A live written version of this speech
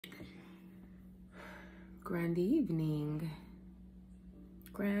Grand evening.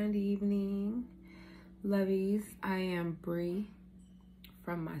 Grand evening, lovies. I am Bree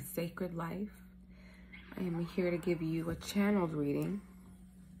from My Sacred Life. I am here to give you a channeled reading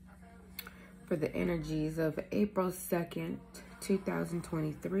for the energies of April 2nd,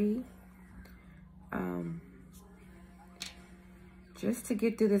 2023. Just to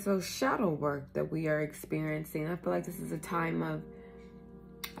get through this little shadow work that we are experiencing. I feel like this is a time of,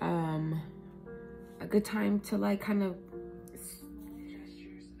 a good time to like kind of,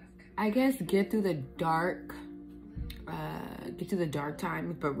 I guess, get through the dark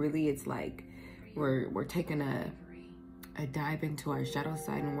times, but really it's like we're taking a dive into our shadow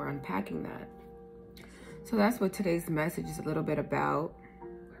side and we're unpacking that. So that's what today's message is a little bit about.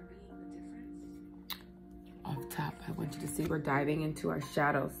 Off top, I want you to see we're diving into our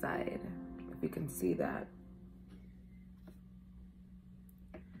shadow side, if you can see that.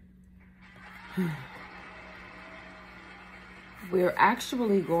 We're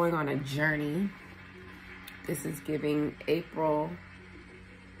actually going on a journey. This is giving April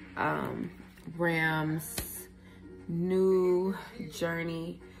Ram's new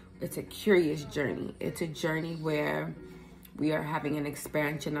journey. It's a curious journey. It's a journey where we are having an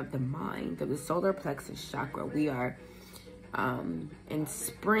expansion of the mind, of the solar plexus chakra. We are in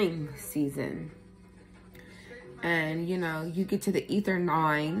spring season. And, you know, you get to the ether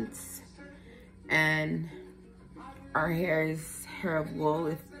nines and our hair is hair of wool,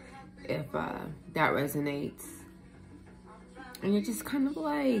 if that resonates. And you're just kind of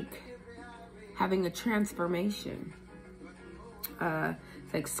like having a transformation.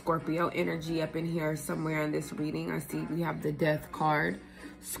 It's like Scorpio energy up in here somewhere in this reading. I see we have the death card,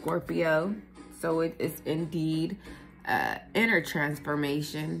 Scorpio. So it is indeed inner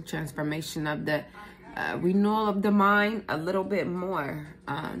transformation of the renewal of the mind a little bit more.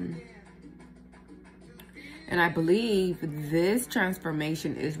 And I believe this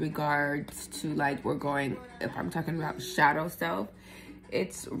transformation is regards to, like, we're going, if I'm talking about shadow self,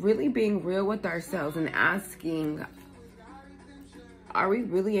 it's really being real with ourselves and asking, are we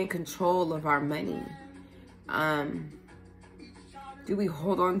really in control of our money? Do we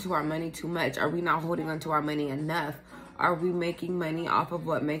hold on to our money too much? Are we not holding on to our money enough? Are we making money off of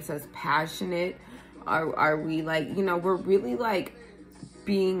what makes us passionate? Are we, like, you know, we're really like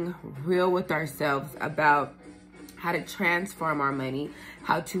being real with ourselves about how to transform our money,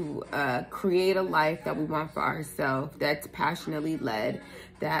 how to create a life that we want for ourselves, that's passionately led,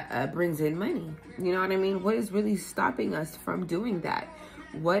 that brings in money. You know what I mean? What is really stopping us from doing that?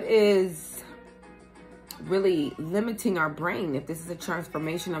 What is really limiting our brain if this is a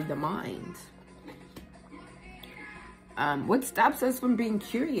transformation of the mind? What stops us from being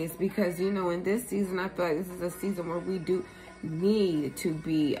curious? Because, you know, in this season, I feel like this is a season where we do need to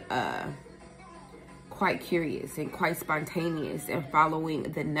be quite curious and quite spontaneous and following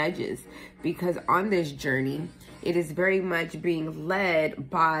the nudges, because on this journey it is very much being led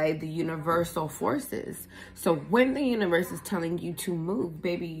by the universal forces. So when the universe is telling you to move,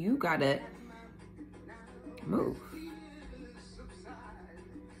 baby, you gotta move.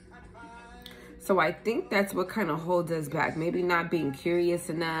 So I think that's what kind of holds us back. Maybe not being curious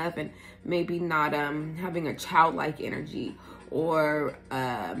enough, and maybe not having a childlike energy, or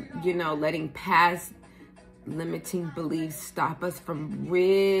you know, letting past limiting beliefs stop us from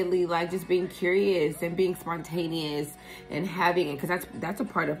really like just being curious and being spontaneous and having it, because that's a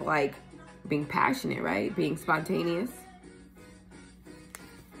part of like being passionate, right? Being spontaneous.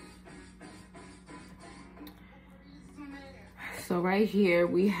 So right here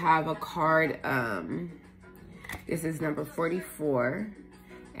we have a card. This is number 44,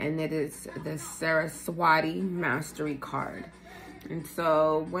 and it is the Saraswati Mastery card. And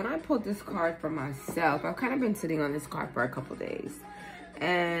so when I pulled this card for myself, I've kind of been sitting on this card for a couple days.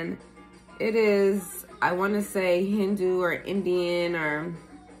 And it is, I want to say Hindu or Indian,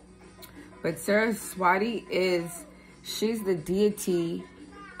 but Saraswati she's the deity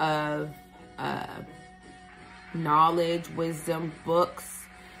of knowledge, wisdom, books,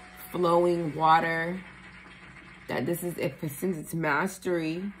 flowing water. That this is, since it's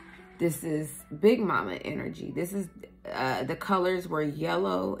mastery, this is Big Mama energy. This is, the colors were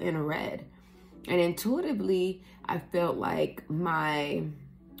yellow and red. And intuitively, I felt like my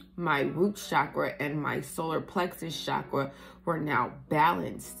root chakra and my solar plexus chakra were now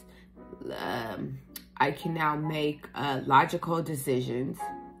balanced. I can now make logical decisions,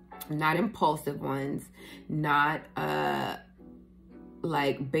 not impulsive ones, not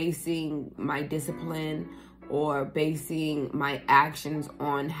like basing my discipline or basing my actions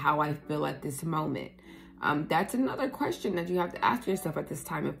on how I feel at this moment. That's another question that you have to ask yourself at this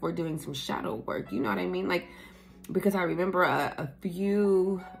time if we're doing some shadow work. You know what I mean? Like, because I remember a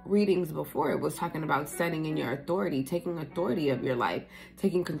few readings before, it was talking about setting in your authority, taking authority of your life,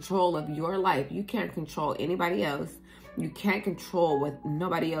 taking control of your life. You can't control anybody else. You can't control what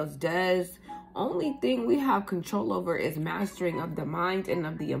nobody else does. Only thing we have control over is mastering of the mind and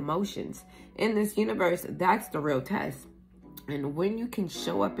of the emotions. In this universe, that's the real test. And when you can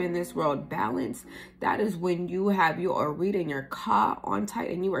show up in this world balanced, that is when you have your read and your ka on tight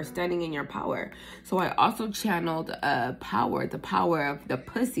and you are standing in your power. So I also channeled the power of the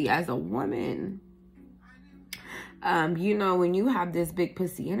pussy as a woman. You know, when you have this big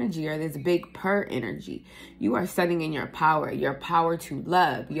pussy energy or this big purr energy, you are standing in your power to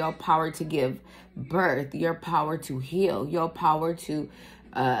love, your power to give birth, your power to heal, your power to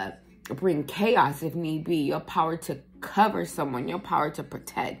bring chaos if need be, your power to cover someone, your power to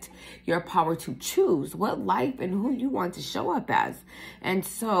protect, your power to choose what life and who you want to show up as. And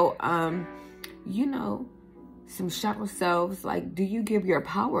so, you know, some shadow selves, like, do you give your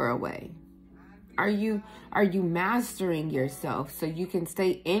power away? Are you mastering yourself so you can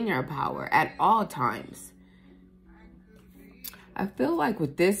stay in your power at all times? I feel like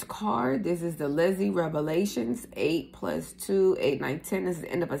with this card, this is the Lizzie Revelations, 8 + 2, 8, 9, 10. This is the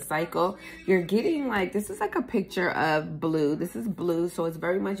end of a cycle. You're getting like, this is like a picture of blue. This is blue, so it's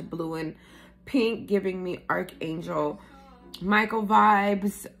very much blue and pink, giving me Archangel Michael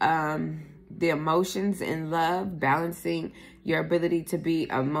vibes. The emotions in love, balancing your ability to be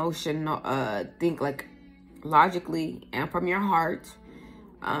emotional, think like logically and from your heart.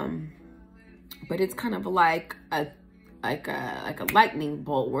 But it's kind of like a lightning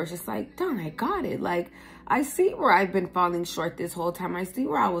bolt where it's just like, dang, I got it. Like, I see where I've been falling short this whole time. I see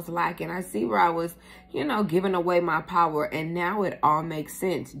where I was lacking. I see where I was, you know, giving away my power. And now it all makes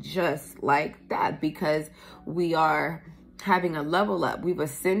sense just like that, because we are having a level up. We've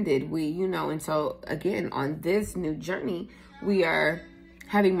ascended. We, you know, and so again, on this new journey, we are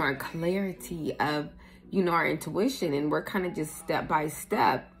having more clarity of, you know, our intuition. And we're kind of just step by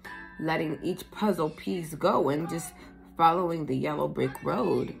step letting each puzzle piece go and just following the yellow brick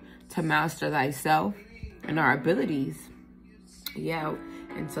road to master thyself and our abilities. Yeah.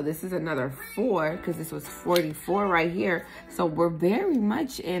 And so this is another 4, because this was 44 right here. So we're very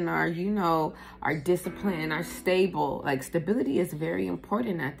much in our, you know, our discipline, our stable, like stability is very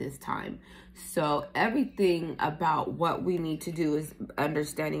important at this time. So everything about what we need to do is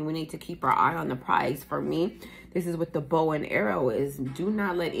understanding we need to keep our eye on the prize. For me, this is what the bow and arrow is. Do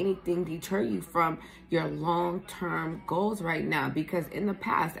not let anything deter you from your long-term goals right now, because in the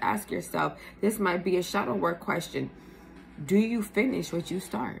past, ask yourself, this might be a shadow work question. Do you finish what you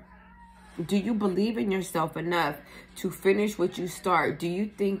start? Do you believe in yourself enough to finish what you start? Do you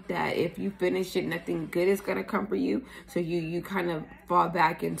think that if you finish it, nothing good is going to come for you? So you kind of fall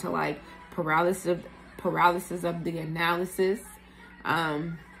back into like paralysis of the analysis.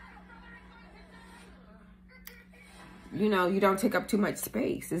 You know, you don't take up too much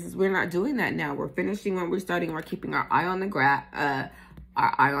space. We're not doing that now. We're finishing when we're starting. We're keeping our eye on the our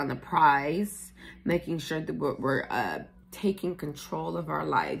eye on the prize, making sure that we're taking control of our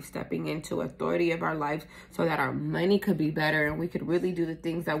life, stepping into authority of our life so that our money could be better and we could really do the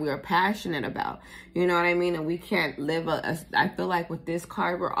things that we are passionate about. You know what I mean? And we can't live I feel like with this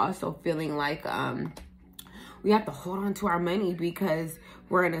card, we're also feeling like we have to hold on to our money because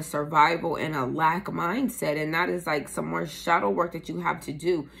we're in a survival and a lack mindset. And that is like some more shadow work that you have to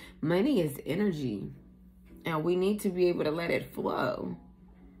do. Money is energy, and we need to be able to let it flow.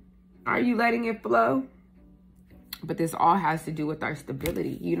 Are you letting it flow? But this all has to do with our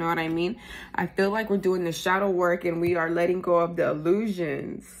stability. You know what I mean? I feel like we're doing the shadow work and we are letting go of the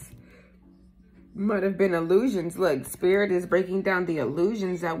illusions. Might have been illusions. Look, Spirit is breaking down the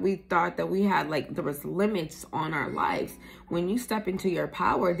illusions that we thought that we had, like there was limits on our lives. When you step into your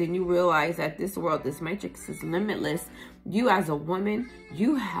power, then you realize that this world, this matrix is limitless. You as a woman,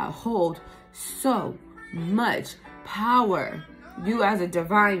 you hold so much power. You as a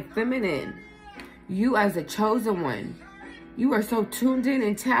divine feminine, you as a chosen one, you are so tuned in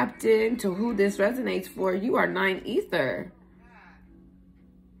and tapped in to who this resonates for. You are 9 ether.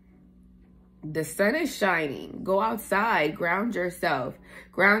 The sun is shining. Go outside, ground yourself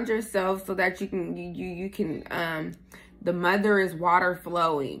so that you can, the mother is water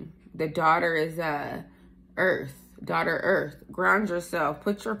flowing. The daughter is earth. Daughter earth. Ground yourself.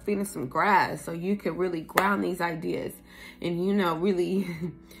 Put your feet in some grass so you can really ground these ideas. And, you know, really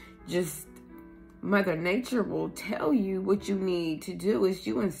just Mother Nature will tell you what you need to do. It's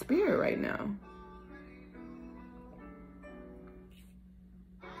you in spirit right now.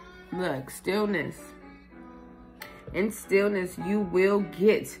 Look, stillness. In stillness, you will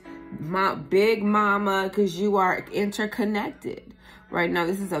get my big mama, because you are interconnected. Right now,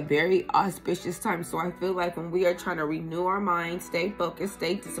 this is a very auspicious time. So I feel like when we are trying to renew our mind, stay focused,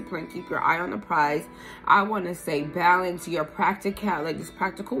 stay disciplined, keep your eye on the prize, I want to say balance your this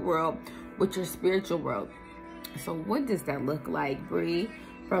practical world with your spiritual world. So what does that look like, Bree,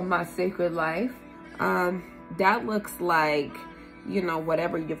 from My Sacred Life? That looks like, you know,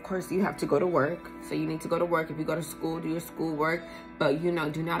 whatever. Of course, you have to go to work. So you need to go to work. If you go to school, do your schoolwork. But, you know,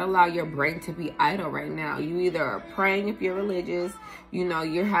 do not allow your brain to be idle right now. You either are praying if you're religious. You know,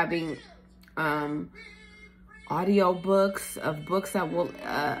 you're having audio books of books that will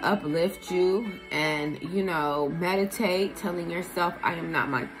uplift you. And, you know, meditate, telling yourself, I am not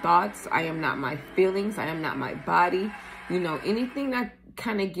my thoughts. I am not my feelings. I am not my body. You know, anything that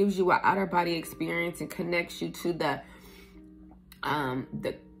kind of gives you an outer body experience and connects you to the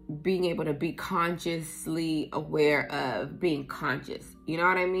being able to be consciously aware of being conscious. You know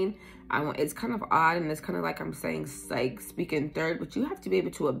what I mean? It's kind of odd, and it's kind of like I'm saying, like speaking third, but you have to be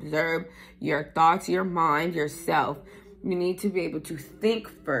able to observe your thoughts, your mind, yourself. You need to be able to think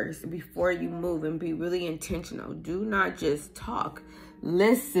first before you move and be really intentional. Do not just talk.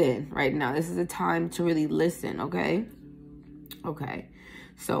 Listen right now. This is a time to really listen, okay? Okay.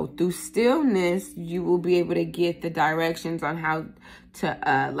 So through stillness, you will be able to get the directions on how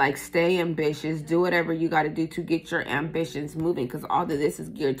to like stay ambitious, do whatever you got to do to get your ambitions moving, because all of this is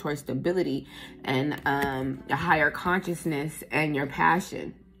geared towards stability and a higher consciousness and your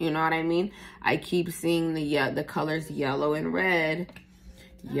passion. You know what I mean? I keep seeing the colors yellow and red.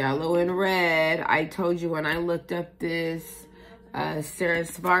 Yellow and red. I told you when I looked up this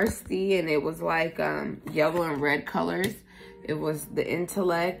Sarasvarsky, and it was like yellow and red colors. It was the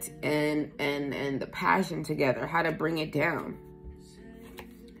intellect and the passion together, how to bring it down.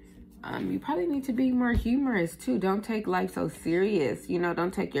 You probably need to be more humorous too. Don't take life so serious. You know,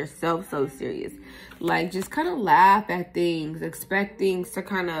 don't take yourself so serious. Like, just kind of laugh at things, expect things to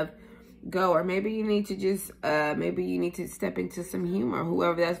kind of go. Or maybe you need to just, maybe you need to step into some humor,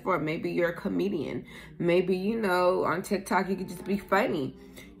 whoever that's for. Maybe you're a comedian. Maybe, you know, on TikTok, you could just be funny.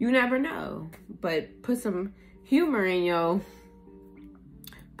 You never know. But put some humor in your,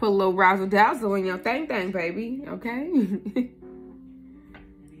 put a little razzle dazzle in your thing, baby. Okay?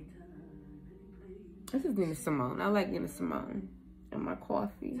 This is Nina Simone. I like Nina Simone and my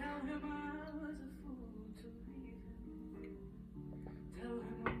coffee.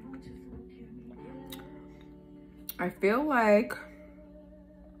 I feel like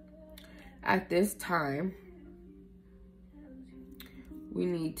at this time, we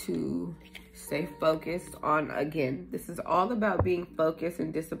need to stay focused on, again, this is all about being focused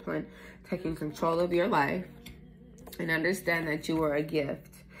and disciplined, taking control of your life, and understand that you are a gift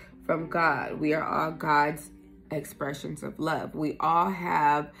from God. We are all God's expressions of love. We all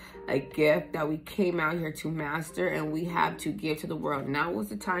have a gift that we came out here to master, and we have to give to the world. Now is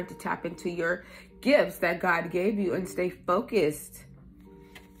the time to tap into your gifts that God gave you and stay focused.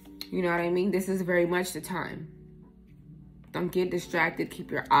 You know what I mean? This is very much the time. Don't get distracted.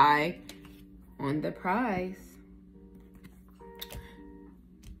 Keep your eye on the prize.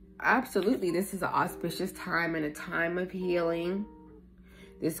 Absolutely, this is an auspicious time and a time of healing.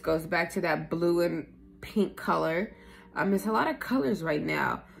 This goes back to that blue and pink color. There's a lot of colors right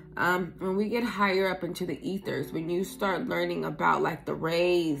now. When we get higher up into the ethers, when you start learning about like the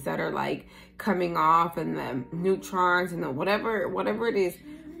rays that are like coming off and the neutrons and the whatever it is.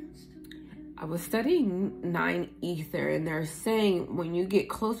 I was studying 9 ether, and they're saying when you get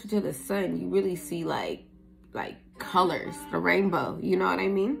closer to the sun, you really see like colors, the rainbow. You know what I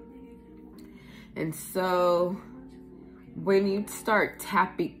mean? And so when you start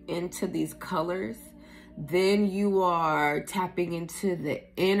tapping into these colors, then you are tapping into the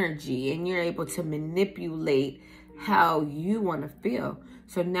energy, and you're able to manipulate how you want to feel.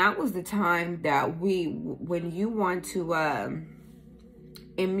 So now was the time that when you want to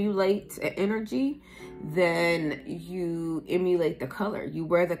emulate energy, then you emulate the color. You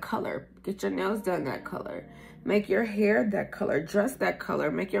wear the color. Get your nails done that color. Make your hair that color. Dress that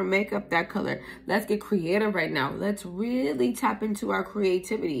color. Make your makeup that color. Let's get creative right now. Let's really tap into our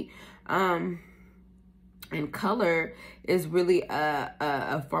creativity. And color is really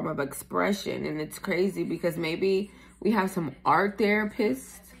a form of expression. And it's crazy because maybe we have some art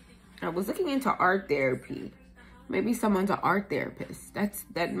therapists. I was looking into art therapy. Maybe someone's an art therapist.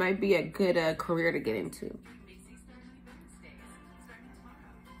 That might be a good career to get into.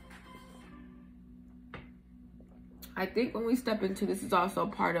 I think when we step into this is also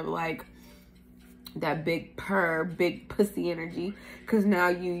part of like that big pussy energy, because now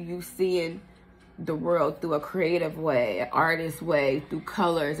you seeing the world through a creative way, an artist way, through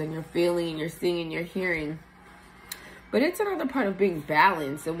colors, and you're feeling, and you're seeing, and you're hearing. But it's another part of being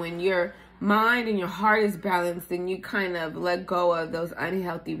balanced. And when your mind and your heart is balanced, then you kind of let go of those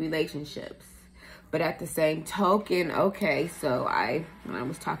unhealthy relationships. But at the same token, okay, so when I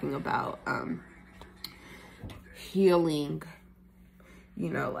was talking about healing, you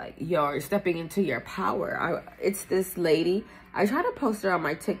know, like you're stepping into your power. It's this lady. I try to post her on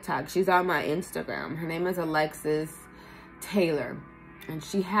my TikTok. She's on my Instagram. Her name is Alexis Taylor. And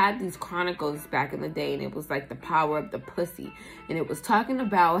she had these chronicles back in the day, and it was like the power of the pussy. And it was talking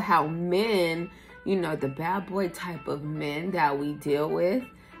about how men, you know, the bad boy type of men that we deal with,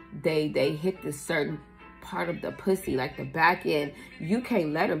 they hit this certain part of the pussy, like the back end. You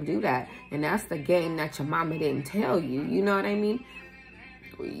can't let them do that. And that's the game that your mama didn't tell you. You know what I mean?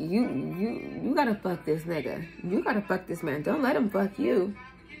 You gotta fuck this nigga. You gotta fuck this man. Don't let him fuck you.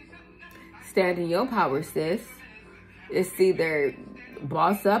 Stand in your power, sis. It's either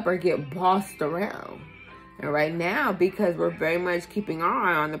boss up or get bossed around. And right now, because we're very much keeping our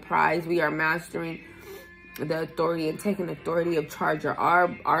eye on the prize, we are mastering the authority and taking authority of charge of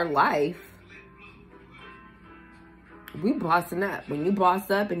our life. We bossing up. When you boss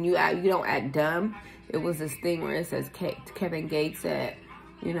up and you don't act dumb. It was this thing where it says, Kevin Gates said,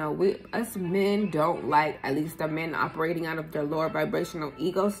 you know, us men don't like, at least the men operating out of their lower vibrational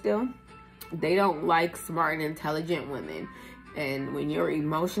ego still, they don't like smart and intelligent women. And when you're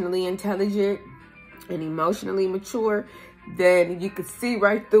emotionally intelligent and emotionally mature, then you could see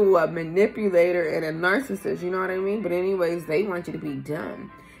right through a manipulator and a narcissist, you know what I mean? But anyways, they want you to be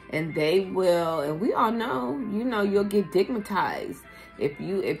dumb. And they will, and we all know, you know, you'll get stigmatized. If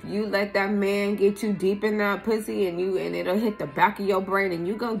you let that man get you deep in that pussy and it'll hit the back of your brain and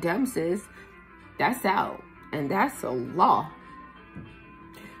you go dumb, sis, that's out. And that's a law.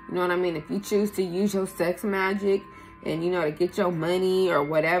 You know what I mean? If you choose to use your sex magic and, you know, to get your money or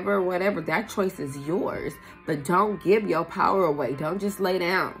whatever, that choice is yours. But don't give your power away. Don't just lay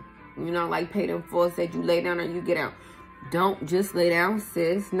down. You know, like Paid in Full said, you lay down or you get out. Don't just lay down,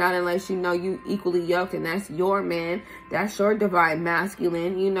 sis. Not unless you know you equally yoked and that's your man. That's your divine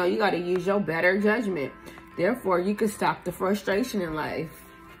masculine. You know, you got to use your better judgment. Therefore, you can stop the frustration in life.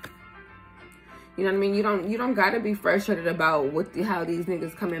 You know what I mean? You don't got to be frustrated about how these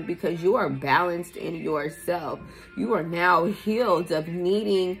niggas come in, because you are balanced in yourself. You are now healed of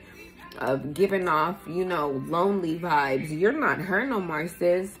giving off, you know, lonely vibes. You're not her no more,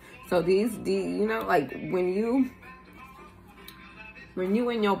 sis. So you know, like when you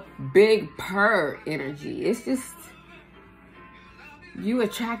in your big purr energy, it's just, you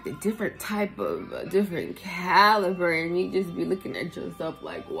attract a different type of, a different caliber, and you just be looking at yourself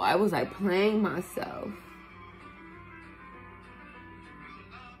like, why was I playing myself?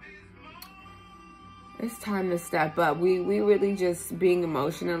 It's time to step up. We really just being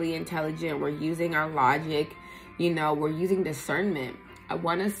emotionally intelligent. We're using our logic, you know, we're using discernment. I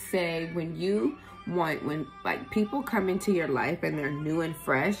want to say when like people come into your life and they're new and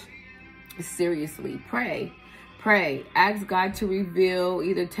fresh, seriously, pray. Ask God to reveal,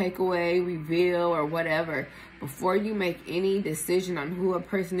 either take away, reveal, or whatever. Before you make any decision on who a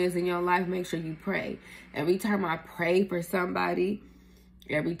person is in your life, make sure you pray. Every time I prayed for somebody,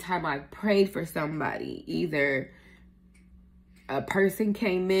 either a person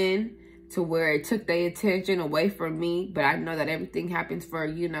came in to where it took their attention away from me, but I know that everything happens for,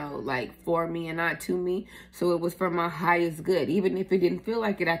 you know, like for me and not to me. So it was for my highest good, even if it didn't feel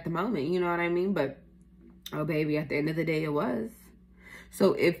like it at the moment, you know what I mean? But, oh baby, at the end of the day, it was.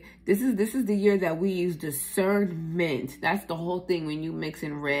 So if this is the year that we use discernment, that's the whole thing. When you mix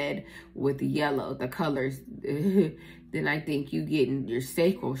in red with yellow, the colors, then I think you get in your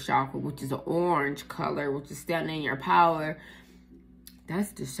sacral chakra, which is an orange color, which is standing in your power.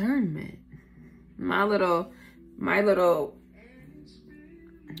 That's discernment. My little,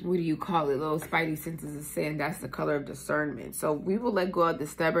 what do you call it? Little spidey senses is saying that's the color of discernment. So we will let go of the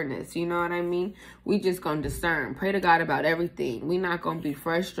stubbornness. You know what I mean? We just gonna discern. Pray to God about everything. We not gonna be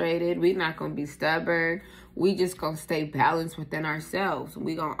frustrated. We not gonna be stubborn. We just gonna stay balanced within ourselves.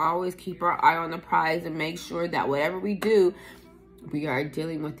 We gonna always keep our eye on the prize and make sure that whatever we do, we are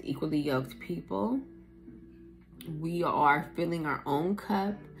dealing with equally yoked people. We are filling our own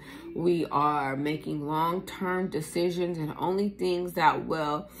cup. We are making long-term decisions and only things that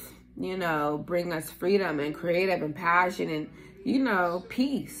will, you know, bring us freedom and creative and passion and, you know,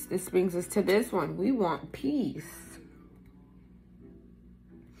 peace. This brings us to this one. We want peace.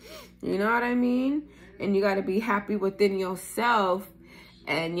 You know what I mean? And you got to be happy within yourself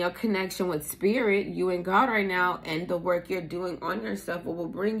and your connection with spirit, you and God right now, and the work you're doing on yourself, what will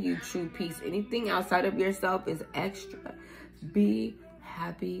bring you true peace. Anything outside of yourself is extra. Be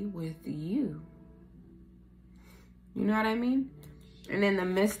happy with you. You know what I mean? And in the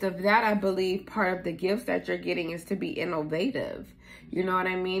midst of that, I believe part of the gifts that you're getting is to be innovative. You know what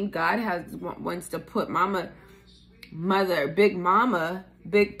I mean? God wants to put big mama,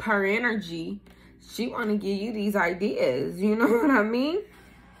 big purr energy. She want to give you these ideas. You know what I mean?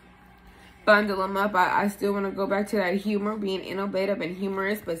 Bundle them up. I still want to go back to that humor, being innovative and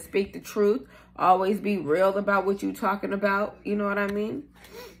humorous, but speak the truth. Always be real about what you're talking about. You know what I mean?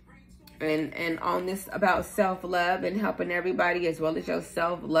 And on this about self-love and helping everybody as well as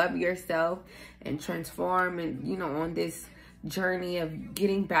yourself. Love yourself and transform, and, you know, on this journey of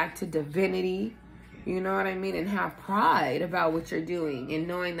getting back to divinity. You know what I mean? And have pride about what you're doing and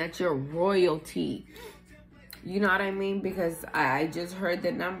knowing that you're royalty. You know what I mean? Because I just heard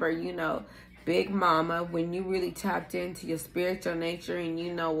the number, you know, big mama, when you really tapped into your spiritual nature and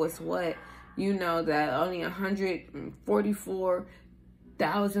you know what's what, you know that only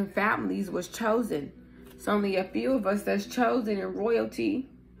 144,000 families was chosen. It's only a few of us that's chosen in royalty.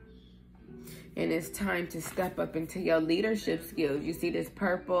 And it's time to step up into your leadership skills. You see this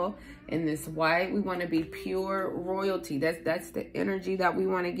purple and this white. We want to be pure royalty. That's the energy that we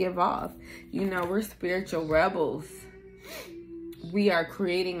want to give off. You know, we're spiritual rebels. We are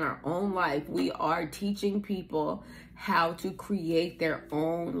creating our own life. We are teaching people how to create their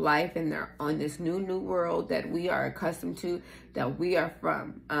own life in on this new world that we are accustomed to, that we are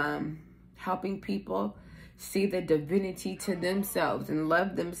from. Helping people see the divinity to themselves and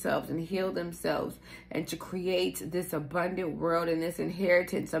love themselves and heal themselves, and to create this abundant world and this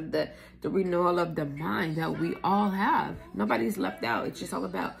inheritance of the renewal of the mind that we all have. Nobody's left out. It's just all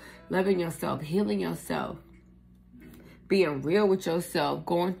about loving yourself, healing yourself, being real with yourself,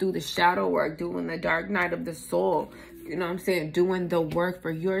 going through the shadow work, doing the dark night of the soul. You know what I'm saying? Doing the work for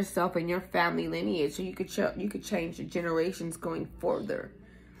yourself and your family lineage so you could change the generations going further.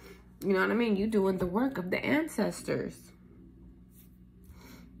 You know what I mean? You doing the work of the ancestors.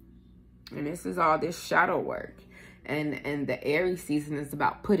 And this is all this shadow work. And the Aries season is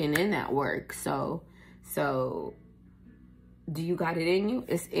about putting in that work. So do you got it in you?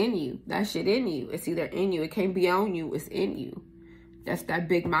 It's in you. That shit in you. It's either in you. It can't be on you. It's in you. That's that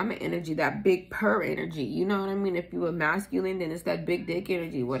big mama energy, that big purr energy. You know what I mean? If you were masculine, then it's that big dick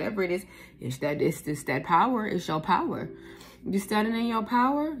energy. Whatever it is, it's that power. It's your power. You standing in your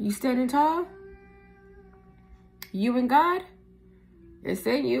power? You standing tall? You and God? It's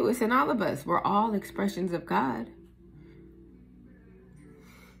in you. It's in all of us. We're all expressions of God.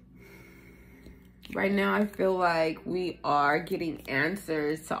 Right now, I feel like we are getting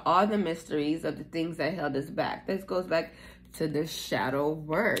answers to all the mysteries of the things that held us back. This goes back to the shadow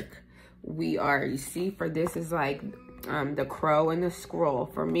work. We are, you see, for this is like the crow and the scroll.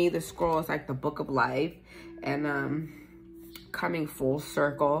 For me, the scroll is like the book of life. And coming full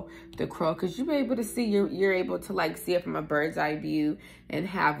circle, the crow, because you're able to see, you're able to like see it from a bird's eye view and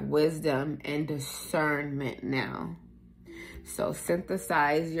have wisdom and discernment now. So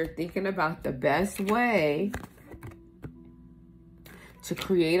synthesize, you're thinking about the best way to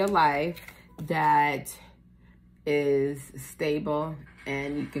create a life that is stable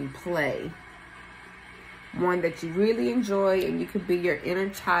and you can play. One that you really enjoy and you can be your inner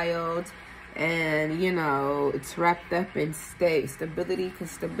child. And, you know, it's wrapped up in stability,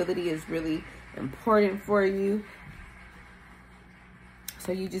 because stability is really important for you.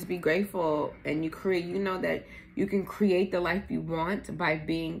 So you just be grateful and you create, you know that you can create the life you want by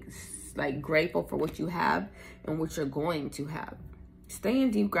being like grateful for what you have and what you're going to have. Stay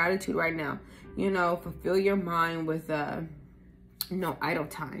in deep gratitude right now. You know, fulfill your mind with no idle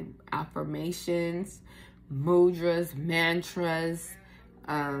time. Affirmations, mudras, mantras,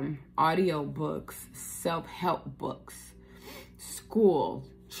 audio books, self-help books, school,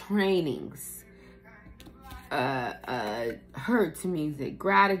 trainings, hurts music,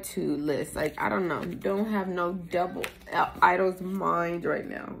 gratitude lists. Like, I don't know. Don't have no double idle's mind right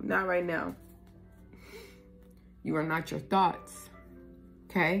now. Not right now. You are not your thoughts.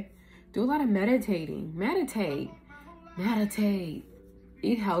 Okay? Do a lot of meditating. Meditate.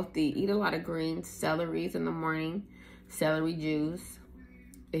 Eat healthy. Eat a lot of greens, celeries in the morning, celery juice.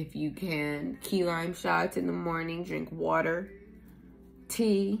 If you can, key lime shots in the morning, drink water,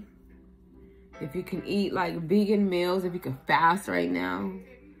 tea. If you can eat like vegan meals, if you can fast right now,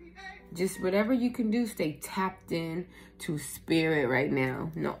 just whatever you can do, stay tapped in to spirit right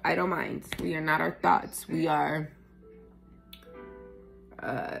now. No idle minds. We are not our thoughts. We are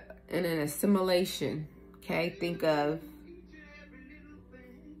in an assimilation. Okay, think of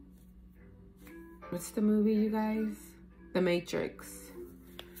what's the movie, you guys? The Matrix.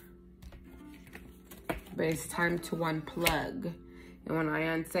 But it's time to unplug. And when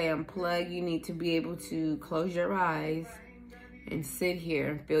I say unplug, you need to be able to close your eyes and sit here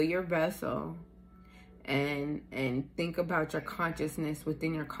and feel your vessel and think about your consciousness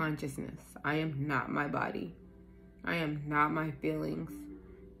within your consciousness. I am not my body. I am not my feelings.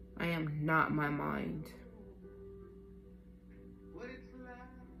 I am not my mind.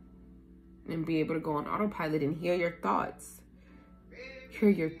 And be able to go on autopilot and hear your thoughts. Hear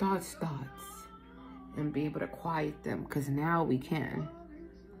your thoughts. And be able to quiet them, because now we can.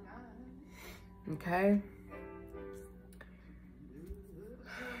 Okay?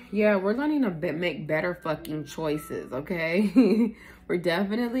 Yeah, we're learning to make better fucking choices, okay? We're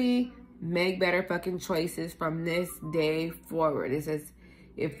definitely make better fucking choices from this day forward. It says,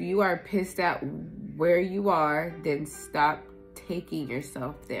 if you are pissed at where you are, then stop taking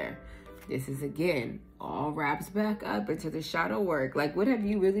yourself there. This is, again, all wraps back up into the shadow work. Like, what have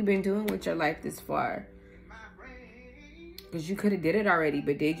you really been doing with your life this far? Because you could have did it already,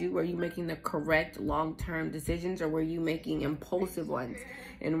 but did you? Were you making the correct long-term decisions, or were you making impulsive ones?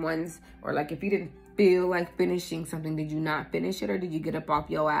 And ones, or like if you didn't feel like finishing something, did you not finish it, or did you get up off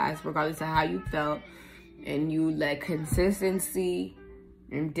your ass regardless of how you felt, and you let consistency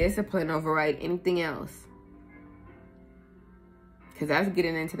and discipline override anything else? Because that's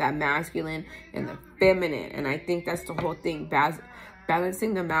getting into that masculine and the feminine. And I think that's the whole thing.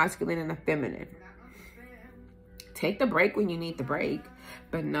 Balancing the masculine and the feminine. Take the break when you need the break.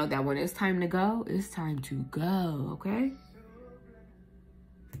 But know that when it's time to go, it's time to go. Okay?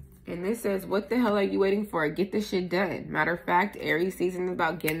 And this says, what the hell are you waiting for? Get this shit done. Matter of fact, Aries season is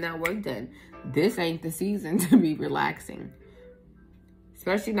about getting that work done. This ain't the season to be relaxing.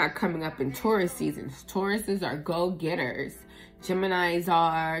 Especially not coming up in Taurus seasons. Tauruses are go-getters. Geminis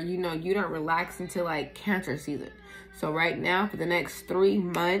are, you know, you don't relax until like Cancer season. So right now, for the next 3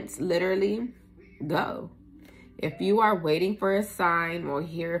 months, literally, go. If you are waiting for a sign, well,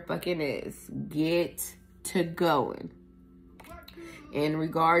 here it fucking is. Get to going. In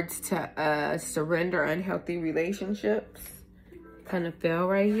regards to surrender unhealthy relationships, kind of fail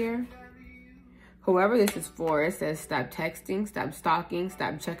right here. Whoever this is for, it says stop texting, stop stalking,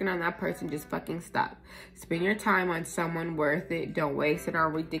 stop checking on that person, just fucking stop. Spend your time on someone worth it. Don't waste it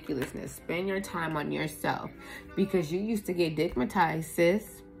on ridiculousness. Spend your time on yourself, because you used to get digmatized,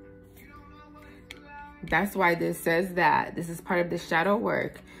 sis. That's why this says that. This is part of the shadow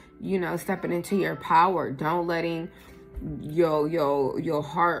work. You know, stepping into your power. Don't letting your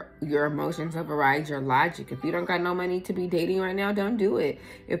heart, your emotions override your logic. If you don't got no money to be dating right now, don't do it.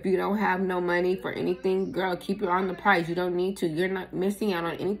 If you don't have no money for anything, girl, keep your eye on the prize. You don't need to. You're not missing out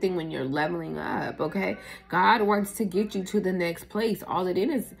on anything when you're leveling up, okay? God wants to get you to the next place. All it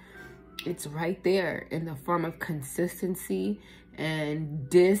is, it's right there in the form of consistency and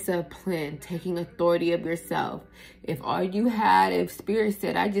discipline, taking authority of yourself. If all you had, if Spirit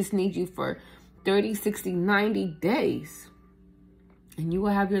said, I just need you for 30, 60, 90 days, and you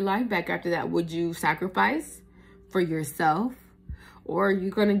will have your life back after that, would you sacrifice for yourself? Or are you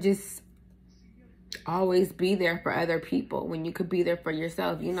going to just always be there for other people when you could be there for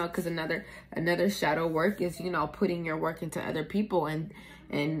yourself? You know, because another shadow work is, you know, putting your work into other people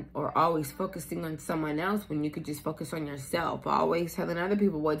or always focusing on someone else when you could just focus on yourself. Always telling other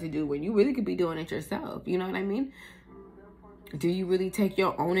people what to do when you really could be doing it yourself. You know what I mean? Do you really take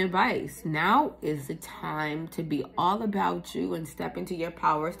your own advice? Now is the time to be all about you and step into your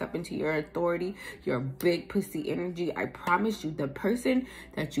power, step into your authority, your big pussy energy. I promise you, the person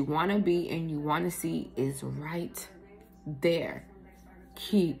that you want to be and you want to see is right there.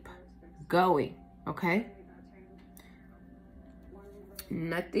 Keep going, okay?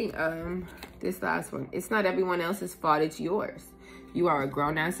 Nothing, this last one. It's not everyone else's fault, it's yours. You are a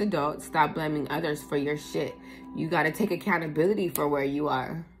grown-ass adult. Stop blaming others for your shit. You got to take accountability for where you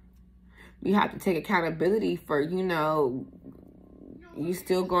are. You have to take accountability for, you know, you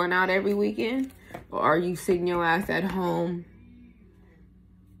still going out every weekend? Or are you sitting your ass at home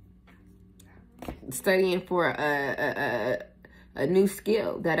studying for a new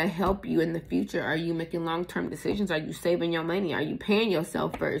skill that'll help you in the future? Are you making long-term decisions? Are you saving your money? Are you paying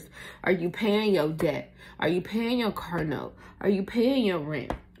yourself first? Are you paying your debt? Are you paying your car note? Are you paying your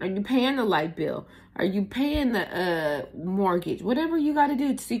rent? Are you paying the light bill? Are you paying the mortgage? Whatever you got to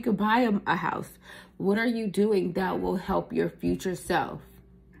do so you can buy a house. What are you doing that will help your future self?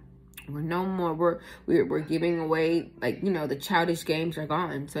 We're no more, we're giving away, like, you know, the childish games are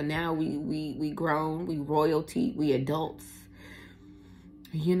gone. So now we grown, we royalty, we adults.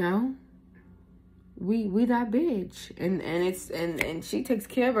 You know, we that bitch, and she takes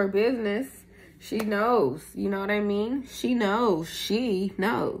care of her business. She knows. You know what I mean? She knows. She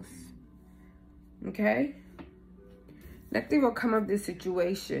knows. Okay? Nothing will come of this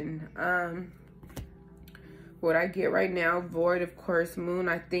situation. What I get right now, void, of course, moon,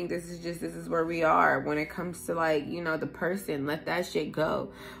 I think this is where we are when it comes to, like, you know, the person. Let that shit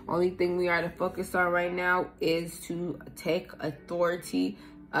go. Only thing we are to focus on right now is to take authority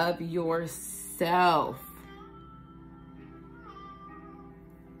of yourself.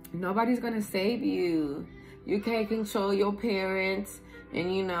 Nobody's gonna save you. You can't control your parents.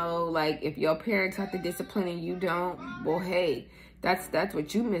 And, you know, like, if your parents have to discipline and you don't, well, hey, that's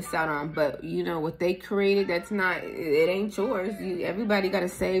what you miss out on. But, you know, what they created, that's not, it ain't yours. Everybody got to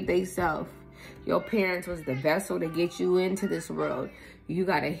save theyself. Your parents was the vessel to get you into this world. You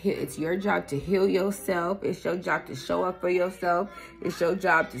got to heal. It's your job to heal yourself. It's your job to show up for yourself. It's your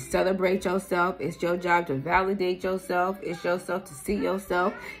job to celebrate yourself. It's your job to validate yourself. It's yourself to see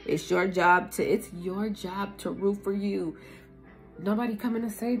yourself. It's your job to root for you. Nobody coming to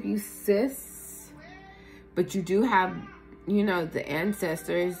save you, sis. But you do have, you know, the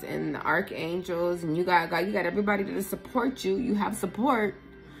ancestors and the archangels, and you got everybody to support you. You have support,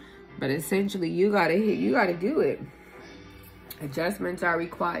 but essentially you gotta do it. Adjustments are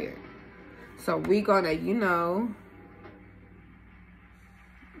required. So we gonna, you know,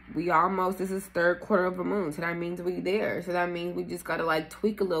 this is third quarter of a moon, so that means we there. So that means we just gotta, like,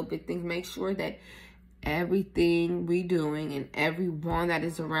 tweak a little bit things, make sure that everything we doing and everyone that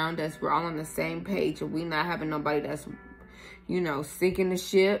is around us, we're all on the same page, and we not having nobody that's, you know, sinking the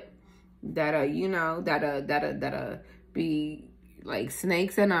ship, that you know, that be like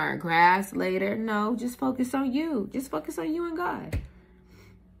snakes in our grass later. No, just focus on you. Just focus on you and God.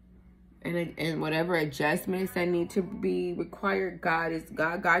 And whatever adjustments that need to be required, God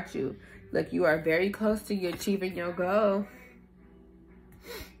got you. Look, you are very close to you achieving your goal.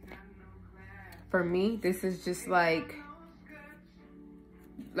 For me, this is just like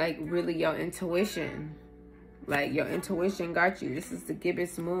really your intuition. Like, your intuition got you. This is the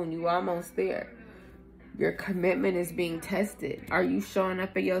gibbous moon. You almost there. Your commitment is being tested. Are you showing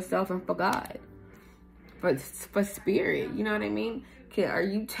up for yourself and for God? For spirit, you know what I mean? Are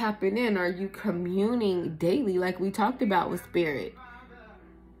you tapping in? Are you communing daily like we talked about with spirit?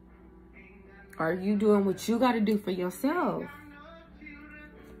 Are you doing what you got to do for yourself?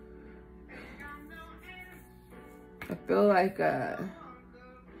 I feel like a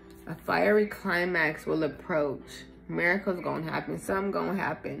fiery climax will approach. Miracles gonna happen. Something gonna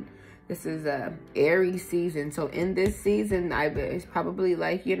happen. This is a Aries season. So in this season, it's probably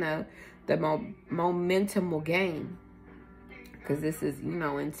like, you know, the momentum will gain. Because this is, you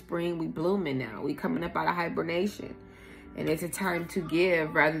know, in spring, we blooming now. We coming up out of hibernation. And it's a time to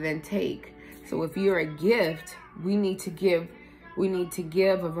give rather than take. So if you're a gift, we need to give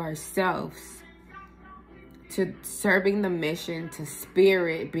of ourselves to serving the mission, to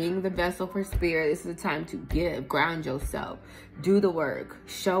spirit, being the vessel for spirit. This is a time to give, ground yourself, do the work,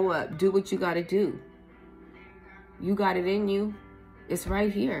 show up, do what you got to do. You got it in you. It's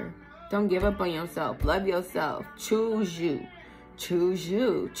right here. Don't give up on yourself. Love yourself. Choose you. Choose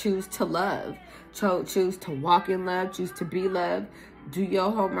you. Choose to love. Choose to walk in love. Choose to be loved. Do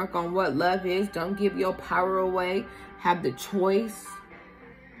your homework on what love is. Don't give your power away. Have the choice.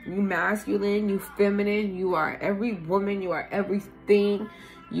 You masculine, you feminine, you are every woman, you are everything.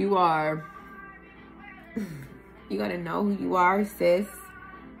 You are, you gotta know who you are, sis.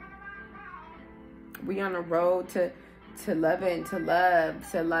 We on a road to loving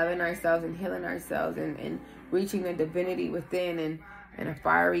ourselves and healing ourselves and reaching the divinity within, and a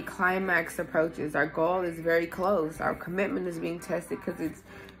fiery climax approaches. Our goal is very close. Our commitment is being tested because it's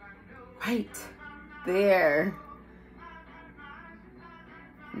right there.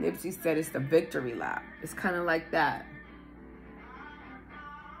 Nipsey said it's the victory lap. It's kind of like that.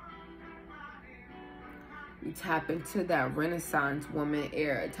 You tap into that Renaissance woman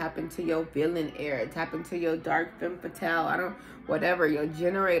era. Tap into your villain era. Tap into your dark femme fatale. Whatever. Your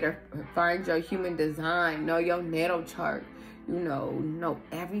generator. Find your human design. Know your natal chart. You know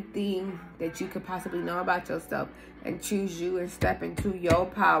everything that you could possibly know about yourself. And choose you and step into your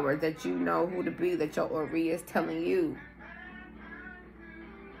power that you know who to be. That your Ori is telling you.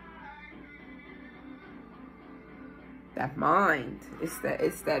 That mind, it's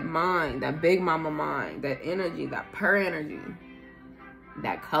that mind, that big mama mind, that energy, that pure energy,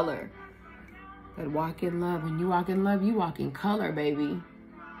 that color, that walk in love. When you walk in love, you walk in color, baby,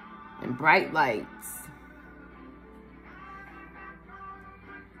 and bright lights.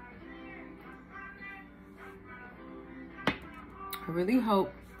 I really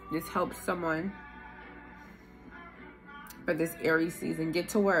hope this helps someone for this Aries season. Get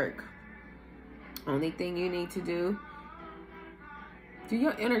to work. Only thing you need to do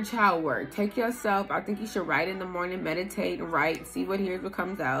your inner child work. Take yourself. I think you should write in the morning, meditate and write. See what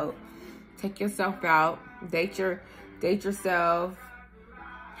comes out. Take yourself out. Date yourself.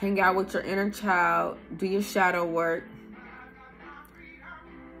 Hang out with your inner child. Do your shadow work.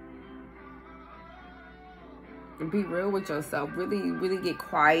 And be real with yourself. Really, really get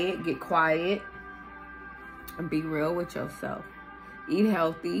quiet. Get quiet. And be real with yourself. Eat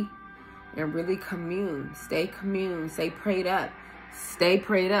healthy. And really commune. Stay prayed up. Stay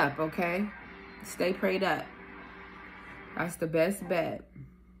prayed up, okay? Stay prayed up. That's the best bet.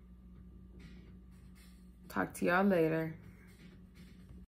 Talk to y'all later.